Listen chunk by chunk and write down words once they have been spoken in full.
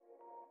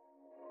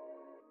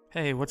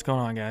Hey, what's going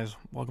on, guys?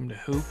 Welcome to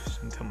Hoops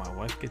Until My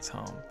Wife Gets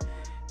Home.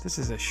 This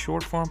is a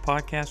short form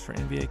podcast for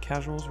NBA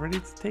casuals ready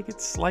to take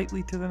it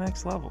slightly to the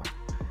next level.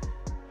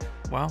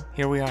 Well,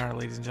 here we are,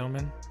 ladies and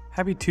gentlemen.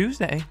 Happy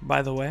Tuesday,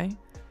 by the way.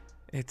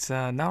 It's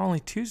not only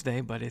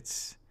Tuesday, but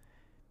it's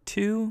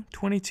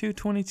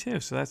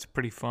 2/22/22, so that's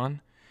pretty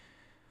fun.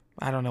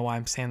 I don't know why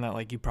I'm saying that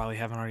like you probably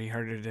haven't already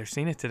heard it or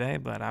seen it today,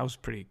 but I was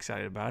pretty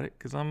excited about it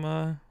because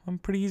I'm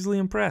pretty easily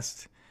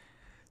impressed.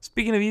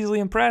 Speaking of easily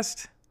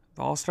impressed,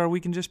 the All-Star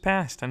Weekend just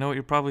passed. I know what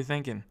you're probably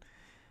thinking.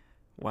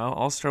 Well,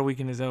 All-Star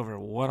Weekend is over.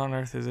 What on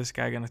earth is this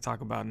guy going to talk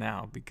about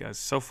now? Because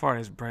so far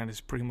his brand has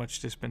pretty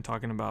much just been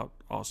talking about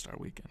All-Star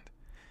Weekend.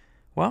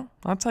 Well,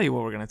 I'll tell you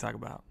what we're going to talk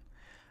about.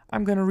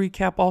 I'm going to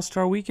recap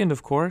All-Star Weekend,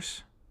 of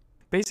course.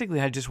 Basically,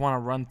 I just want to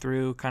run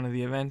through kind of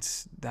the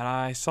events that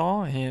I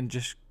saw and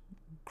just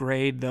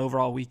grade the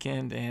overall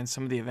weekend and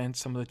some of the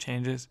events, some of the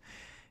changes,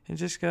 and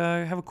just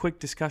have a quick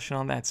discussion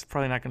on that. It's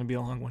probably not going to be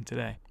a long one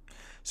today.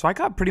 So I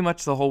got pretty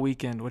much the whole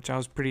weekend, which I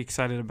was pretty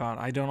excited about.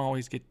 I don't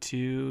always get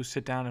to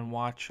sit down and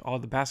watch all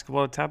the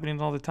basketball that's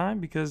happening all the time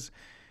because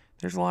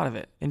there's a lot of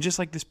it. And just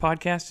like this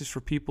podcast is for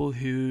people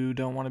who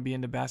don't want to be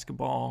into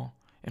basketball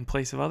in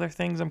place of other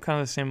things, I'm kind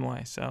of the same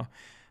way. So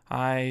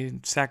I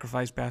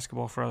sacrifice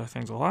basketball for other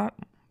things a lot.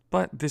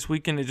 But this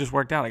weekend it just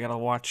worked out. I got to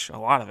watch a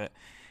lot of it.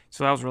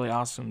 So that was really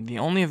awesome. The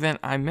only event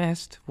I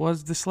missed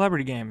was the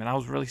celebrity game, and I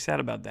was really sad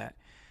about that.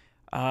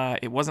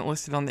 It wasn't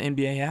listed on the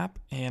NBA app,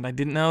 and I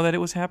didn't know that it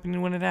was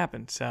happening when it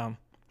happened. So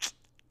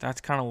that's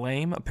kind of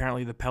lame.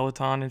 Apparently, the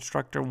Peloton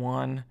instructor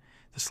won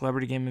the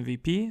Celebrity Game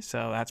MVP,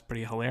 so that's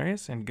pretty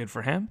hilarious and good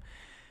for him.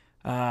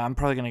 I'm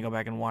probably going to go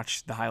back and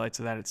watch the highlights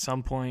of that at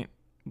some point.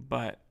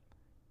 But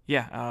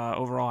yeah,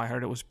 overall, I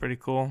heard it was pretty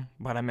cool,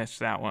 but I missed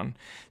that one.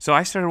 So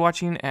I started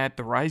watching at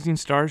the Rising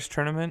Stars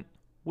tournament,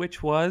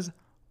 which was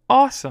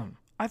awesome.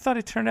 I thought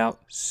it turned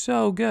out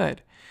so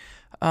good.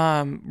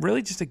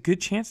 Really just a good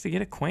chance to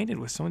get acquainted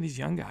with some of these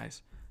young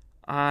guys.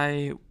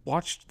 I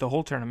watched the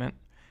whole tournament.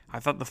 I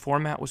thought the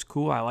format was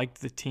cool. I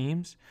liked the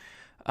teams.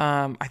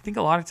 I think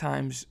a lot of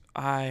times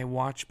I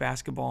watch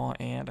basketball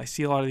and I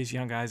see a lot of these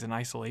young guys in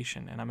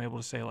isolation, and I'm able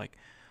to say like,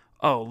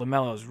 oh,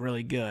 LaMelo's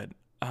really good.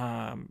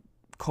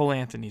 Cole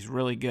Anthony's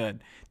really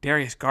good.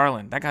 Darius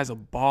Garland, that guy's a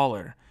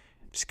baller.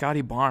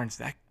 Scotty Barnes,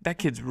 that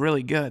kid's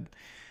really good.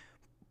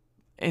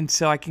 And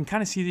so I can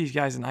kind of see these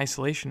guys in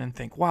isolation and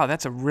think, wow,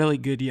 that's a really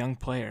good young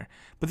player.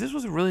 But this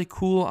was a really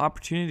cool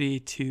opportunity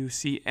to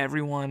see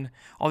everyone,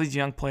 all these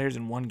young players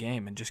in one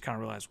game and just kind of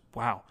realize,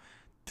 wow,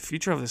 the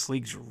future of this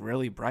league's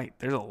really bright.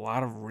 There's a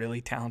lot of really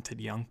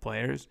talented young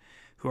players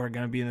who are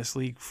going to be in this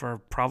league for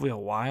probably a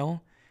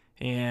while.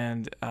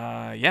 And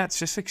yeah, it's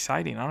just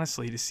exciting,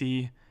 honestly, to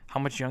see how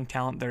much young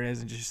talent there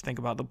is and just think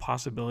about the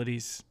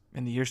possibilities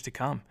in the years to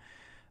come.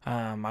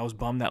 I was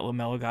bummed that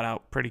LaMelo got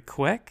out pretty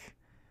quick.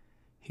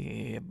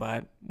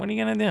 But what are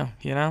you going to do,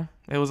 you know?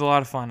 It was a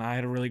lot of fun. I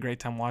had a really great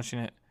time watching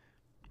it.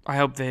 I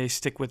hope they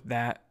stick with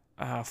that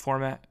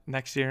format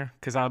next year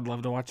because I would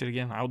love to watch it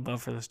again. I would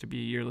love for this to be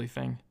a yearly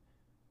thing.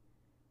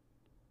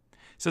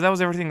 So that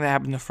was everything that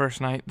happened the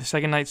first night. The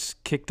second night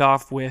kicked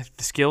off with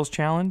the Skills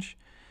Challenge,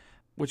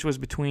 which was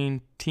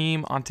between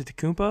Team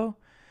Antetokounmpo,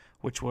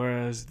 which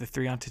was the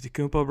three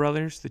Antetokounmpo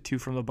brothers, the two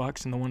from the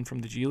Bucks and the one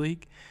from the G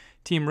League,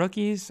 Team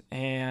Rookies,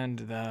 and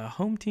the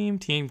home team,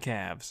 Team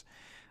Cavs.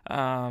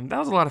 That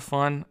was a lot of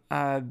fun.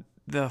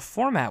 The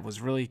format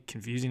was really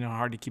confusing and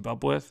hard to keep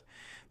up with,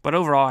 but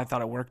overall I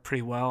thought it worked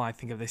pretty well. I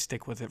think if they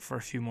stick with it for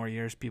a few more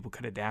years, people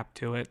could adapt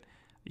to it.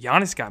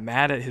 Giannis got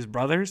mad at his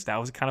brothers. That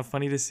was kind of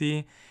funny to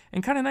see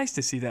and kind of nice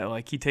to see that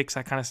like he takes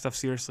that kind of stuff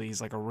seriously. He's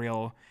like a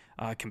real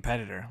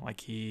competitor.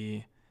 Like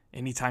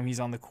anytime he's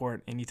on the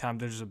court, anytime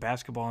there's a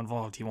basketball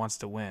involved, he wants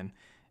to win.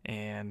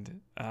 And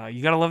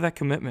you got to love that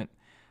commitment.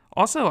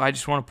 Also, I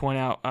just want to point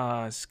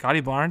out Scotty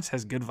Barnes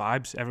has good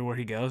vibes everywhere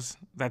he goes.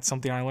 That's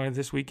something I learned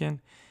this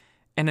weekend.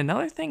 And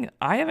another thing,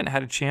 I haven't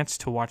had a chance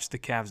to watch the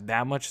Cavs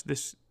that much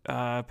this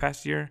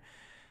past year.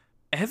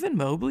 Evan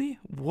Mobley,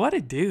 what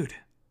a dude.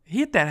 He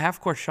hit that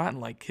half-court shot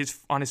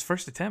on his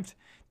first attempt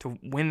to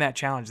win that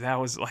challenge. That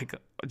was like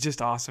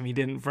just awesome. He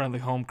did it in front of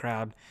the home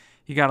crowd.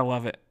 You got to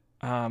love it.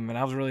 And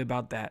I was really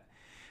about that.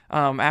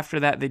 After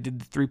that, they did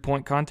the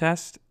three-point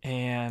contest,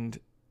 and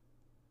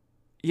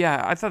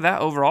yeah, I thought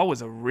that overall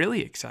was a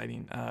really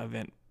exciting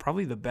event.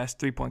 Probably the best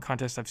three-point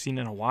contest I've seen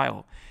in a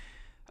while.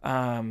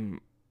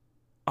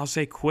 I'll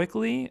say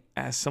quickly,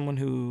 as someone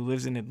who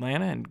lives in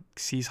Atlanta and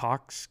sees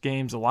Hawks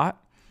games a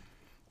lot,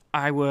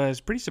 I was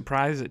pretty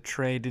surprised that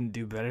Trey didn't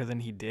do better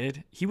than he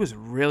did. He was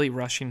really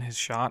rushing his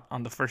shot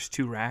on the first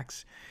two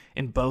racks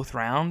in both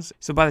rounds.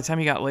 So by the time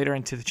he got later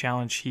into the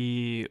challenge,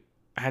 he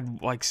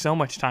had like so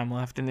much time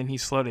left, and then he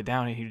slowed it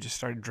down and he just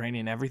started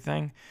draining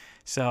everything.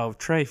 So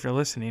Trey, if you're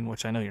listening,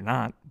 which I know you're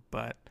not,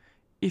 but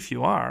if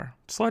you are,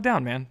 slow it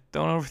down, man.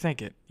 Don't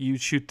overthink it. You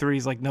shoot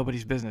threes like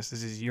nobody's business.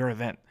 This is your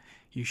event.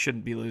 You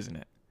shouldn't be losing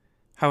it.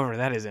 However,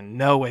 that is in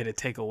no way to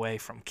take away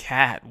from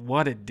Cat.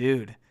 What a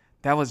dude.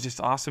 That was just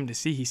awesome to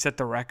see. He set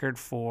the record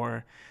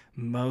for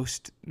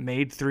most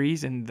made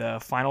threes in the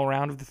final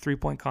round of the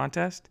three-point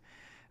contest.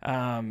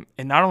 And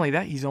not only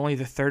that, he's only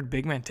the third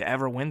big man to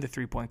ever win the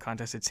three-point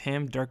contest. It's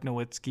him, Dirk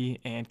Nowitzki,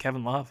 and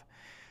Kevin Love.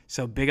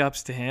 So big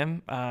ups to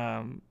him.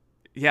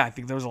 I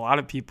think there was a lot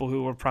of people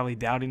who were probably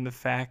doubting the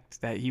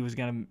fact that he was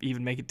going to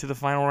even make it to the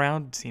final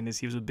round, seeing as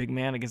he was a big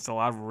man against a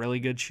lot of really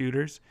good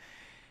shooters.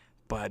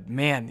 But,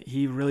 man,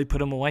 he really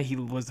put him away. He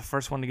was the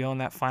first one to go in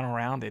that final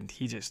round, and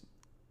he just,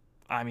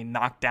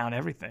 knocked down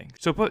everything.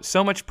 So put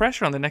so much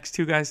pressure on the next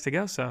two guys to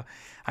go. So,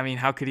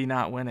 how could he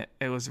not win it?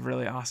 It was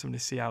really awesome to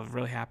see. I was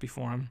really happy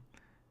for him.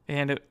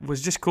 And it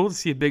was just cool to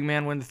see a big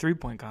man win the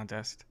three-point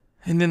contest.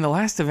 And then the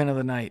last event of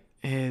the night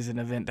is an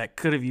event that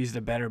could have used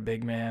a better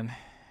big man.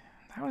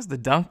 That was the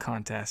dunk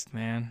contest,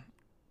 man.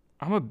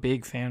 I'm a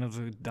big fan of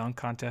the dunk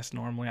contest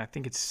normally. I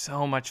think it's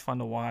so much fun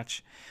to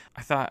watch.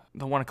 I thought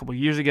the one a couple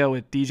years ago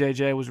with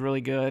DJJ was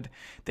really good.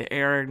 The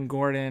Aaron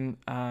Gordon,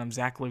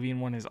 Zach LaVine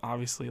one is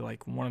obviously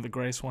like one of the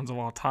greatest ones of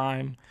all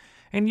time.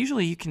 And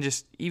usually you can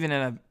just, even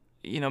in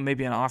a,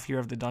 maybe an off year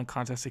of the dunk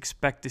contest,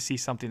 expect to see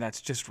something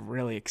that's just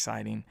really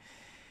exciting.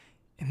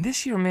 And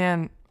this year,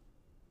 man,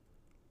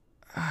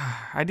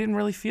 I didn't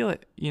really feel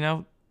it.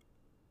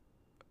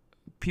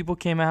 People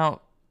came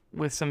out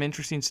with some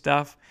interesting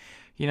stuff.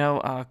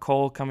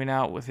 Cole coming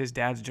out with his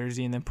dad's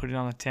jersey and then putting it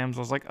on the Timbs. I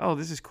was like, oh,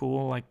 this is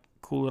cool, like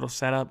cool little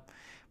setup.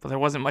 But there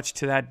wasn't much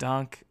to that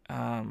dunk.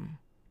 Jalen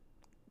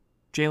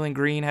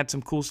Green had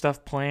some cool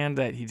stuff planned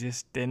that he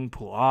just didn't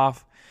pull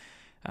off.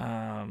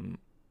 Juan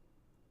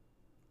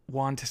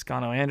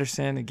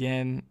Toscano-Anderson,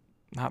 again,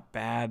 not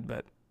bad,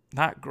 but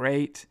not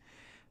great.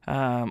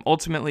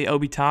 Ultimately,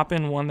 Obi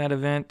Toppin won that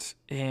event,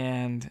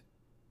 and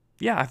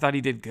yeah, I thought he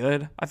did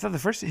good. I thought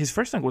his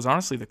first dunk was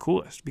honestly the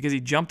coolest because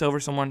he jumped over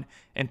someone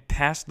and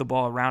passed the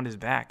ball around his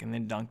back and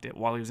then dunked it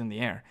while he was in the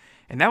air.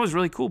 And that was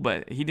really cool,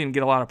 but he didn't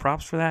get a lot of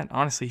props for that.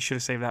 Honestly, he should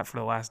have saved that for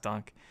the last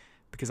dunk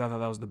because I thought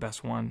that was the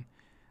best one.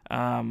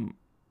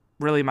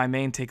 Really, my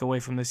main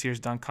takeaway from this year's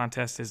dunk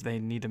contest is they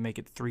need to make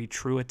it 3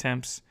 true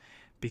attempts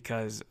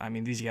because,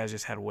 these guys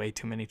just had way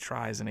too many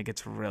tries, and it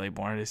gets really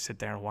boring to sit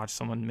there and watch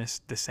someone miss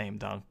the same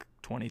dunk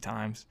 20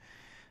 times.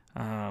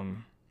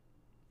 I'm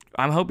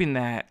hoping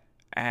that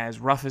as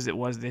rough as it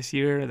was this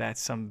year, that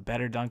some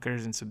better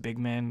dunkers and some big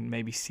men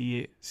maybe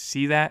see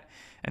that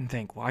and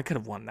think, well, I could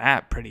have won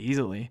that pretty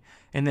easily.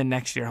 And then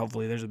next year,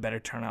 hopefully, there's a better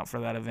turnout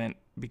for that event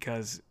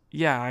because,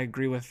 yeah, I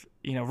agree with,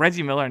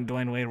 Reggie Miller and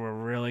Dwayne Wade were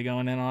really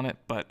going in on it,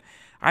 but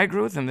I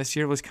agree with them. This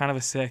year was kind of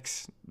a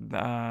 6.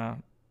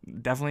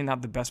 Definitely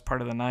not the best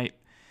part of the night.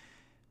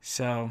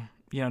 So,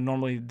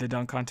 normally the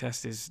dunk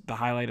contest is the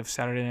highlight of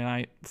Saturday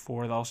night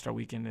before the All-Star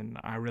weekend, and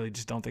I really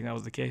just don't think that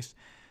was the case.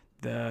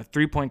 The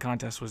three-point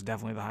contest was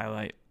definitely the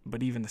highlight,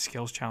 but even the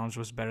skills challenge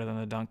was better than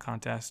the dunk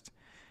contest.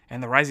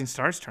 And the Rising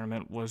Stars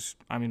tournament was,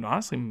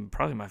 honestly,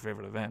 probably my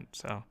favorite event.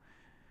 So,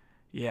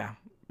 yeah,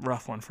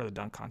 rough one for the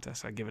dunk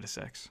contest. I'd give it a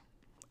 6.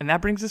 And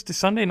that brings us to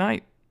Sunday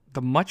night,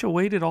 the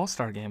much-awaited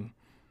All-Star game.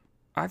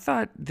 I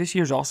thought this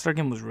year's All-Star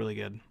game was really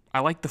good.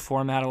 I liked the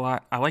format a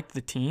lot. I liked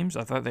the teams.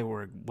 I thought they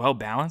were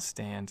well-balanced.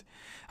 And,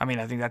 I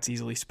think that's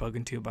easily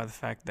spoken to by the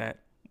fact that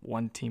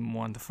one team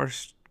won the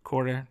first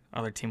quarter,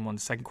 other team won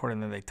the second quarter,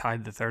 and then they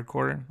tied the third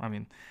quarter.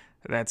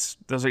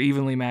 Those are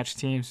evenly matched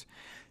teams.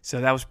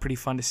 So that was pretty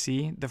fun to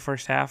see. The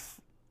first half,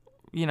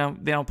 they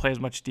don't play as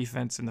much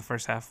defense in the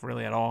first half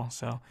really at all.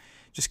 So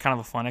just kind of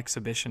a fun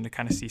exhibition to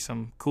kind of see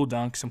some cool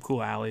dunks, some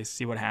cool alleys,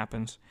 see what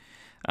happens.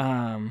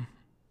 The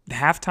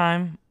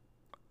halftime,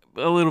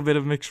 a little bit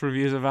of mixed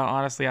reviews about,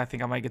 honestly. I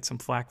think I might get some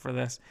flack for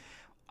this.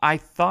 I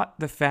thought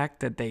the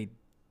fact that they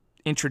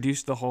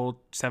introduced the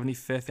whole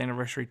 75th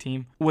anniversary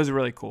team was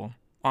really cool,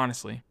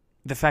 honestly.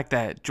 The fact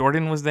that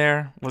Jordan was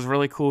there was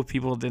really cool.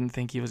 People didn't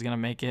think he was going to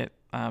make it,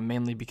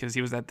 mainly because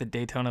he was at the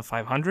Daytona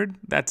 500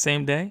 that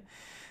same day.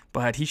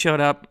 But he showed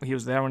up. He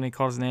was there when he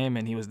called his name,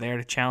 and he was there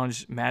to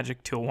challenge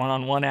Magic to a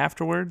one-on-one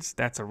afterwards.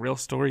 That's a real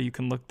story. You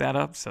can look that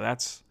up. So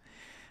that's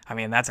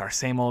our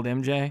same old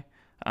MJ.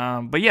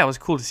 But yeah, it was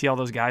cool to see all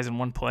those guys in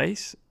one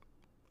place.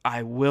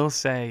 I will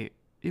say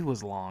it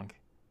was long.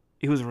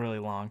 It was really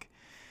long.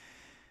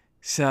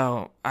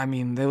 So,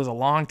 there was a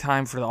long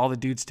time for all the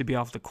dudes to be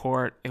off the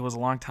court. It was a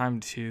long time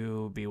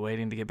to be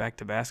waiting to get back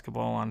to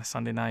basketball on a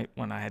Sunday night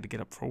when I had to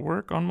get up for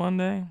work on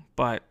Monday.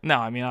 But no,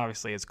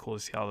 obviously it's cool to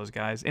see all those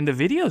guys. And the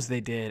videos they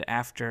did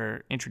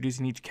after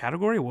introducing each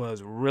category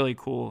was really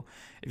cool.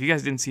 If you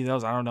guys didn't see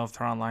those, I don't know if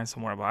they're online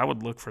somewhere, but I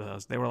would look for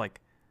those. They were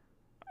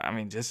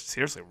just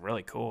seriously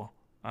really cool.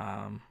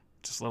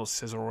 Just little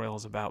sizzle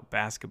reels about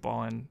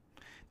basketball and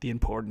the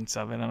importance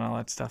of it and all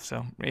that stuff.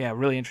 So yeah,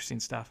 really interesting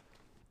stuff.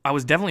 I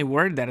was definitely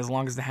worried that as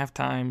long as the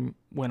halftime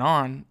went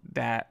on,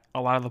 that a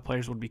lot of the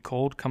players would be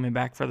cold coming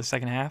back for the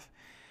second half.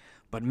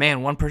 But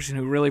man, one person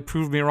who really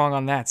proved me wrong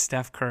on that,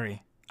 Steph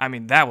Curry.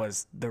 That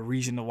was the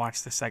reason to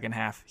watch the second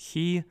half.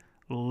 He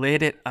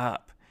lit it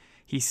up.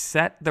 He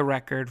set the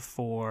record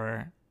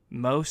for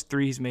most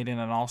threes made in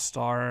an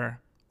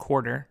all-star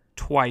quarter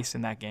twice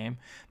in that game.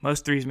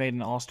 Most threes made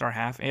in an all-star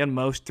half and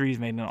most threes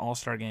made in an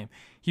all-star game.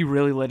 He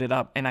really lit it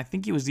up, and I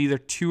think he was either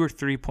 2 or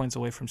 3 points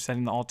away from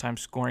setting the all-time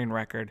scoring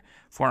record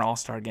for an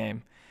all-star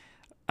game.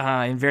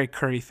 in very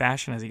Curry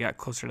fashion, as he got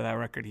closer to that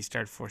record, he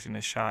started forcing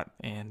his shot,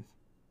 and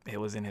it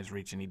was in his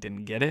reach, and he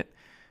didn't get it.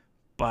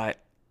 But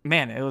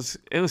man, it was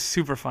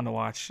super fun to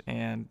watch,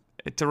 and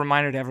it's a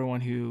reminder to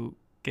everyone who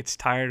gets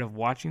tired of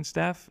watching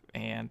Steph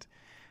and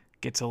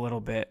gets a little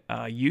bit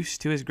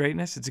used to his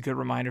greatness. It's a good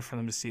reminder for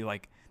them to see,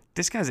 like,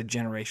 this guy's a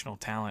generational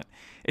talent.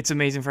 It's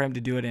amazing for him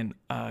to do it in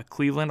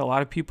Cleveland. A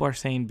lot of people are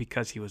saying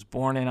because he was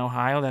born in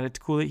Ohio that it's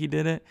cool that he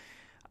did it.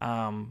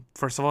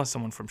 First of all, as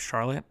someone from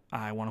Charlotte,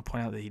 I want to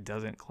point out that he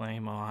doesn't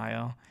claim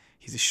Ohio.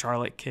 He's a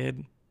Charlotte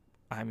kid,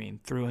 I mean,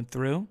 through and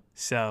through.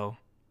 So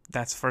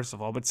that's first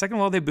of all. But second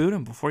of all, they booed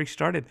him before he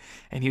started.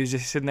 And he was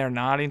just sitting there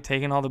nodding,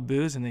 taking all the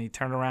boos, and then he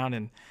turned around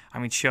and, I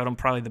mean, showed him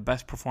probably the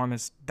best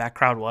performance that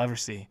crowd will ever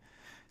see.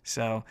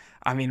 So,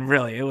 I mean,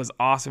 really, it was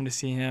awesome to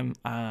see him.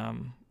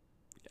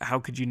 How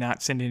could you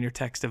not send in your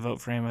text to vote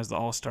for him as the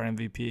All-Star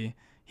MVP?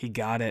 He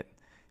got it.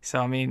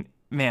 So, I mean,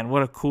 man,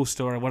 what a cool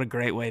story. What a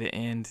great way to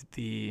end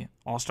the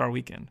All-Star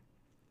weekend.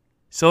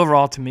 So,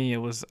 overall, to me, it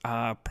was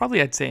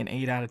probably, I'd say, an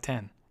 8 out of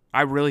 10.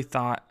 I really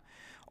thought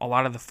a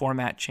lot of the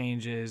format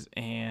changes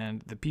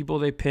and the people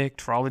they picked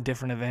for all the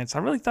different events, I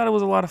really thought it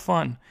was a lot of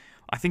fun.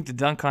 I think the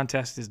dunk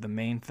contest is the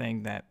main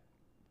thing that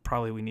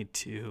probably we need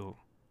to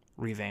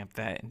revamp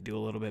that and do a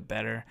little bit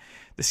better.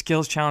 The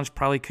skills challenge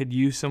probably could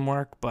use some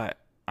work, but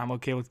I'm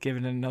okay with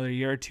giving it another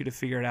year or two to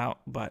figure it out.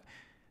 But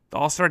the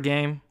All-Star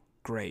game,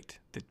 great.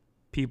 The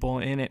people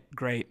in it,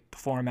 great. The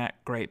format,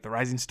 great. The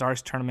Rising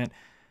Stars tournament,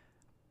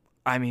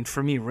 I mean,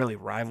 for me, really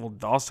rivaled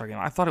the All-Star game.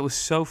 I thought it was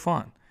so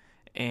fun.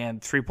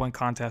 And three-point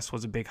contest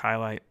was a big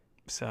highlight.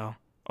 So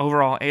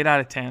overall, 8 out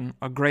of 10.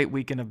 A great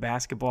weekend of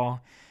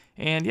basketball.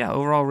 And, yeah,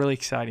 overall really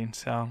exciting.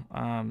 So,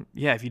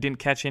 yeah, if you didn't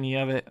catch any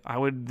of it, I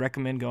would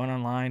recommend going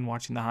online,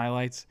 watching the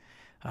highlights.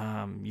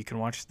 You can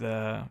watch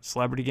the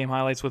Celebrity Game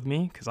highlights with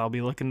me because I'll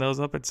be looking those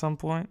up at some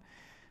point.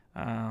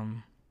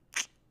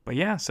 But,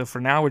 yeah, so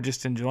for now we're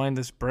just enjoying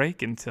this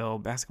break until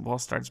basketball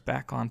starts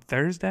back on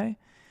Thursday.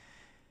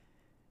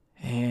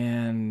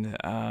 And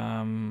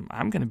I'm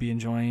going to be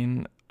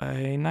enjoying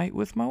a night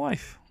with my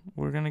wife.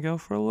 We're going to go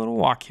for a little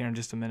walk here in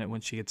just a minute when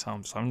she gets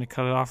home. So I'm going to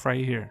cut it off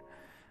right here.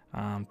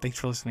 Thanks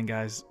for listening,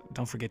 guys.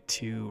 Don't forget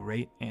to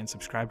rate and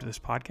subscribe to this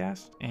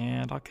podcast.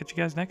 And I'll catch you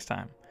guys next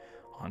time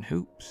on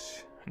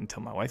Hoops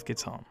until my wife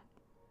gets home.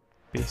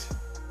 Peace.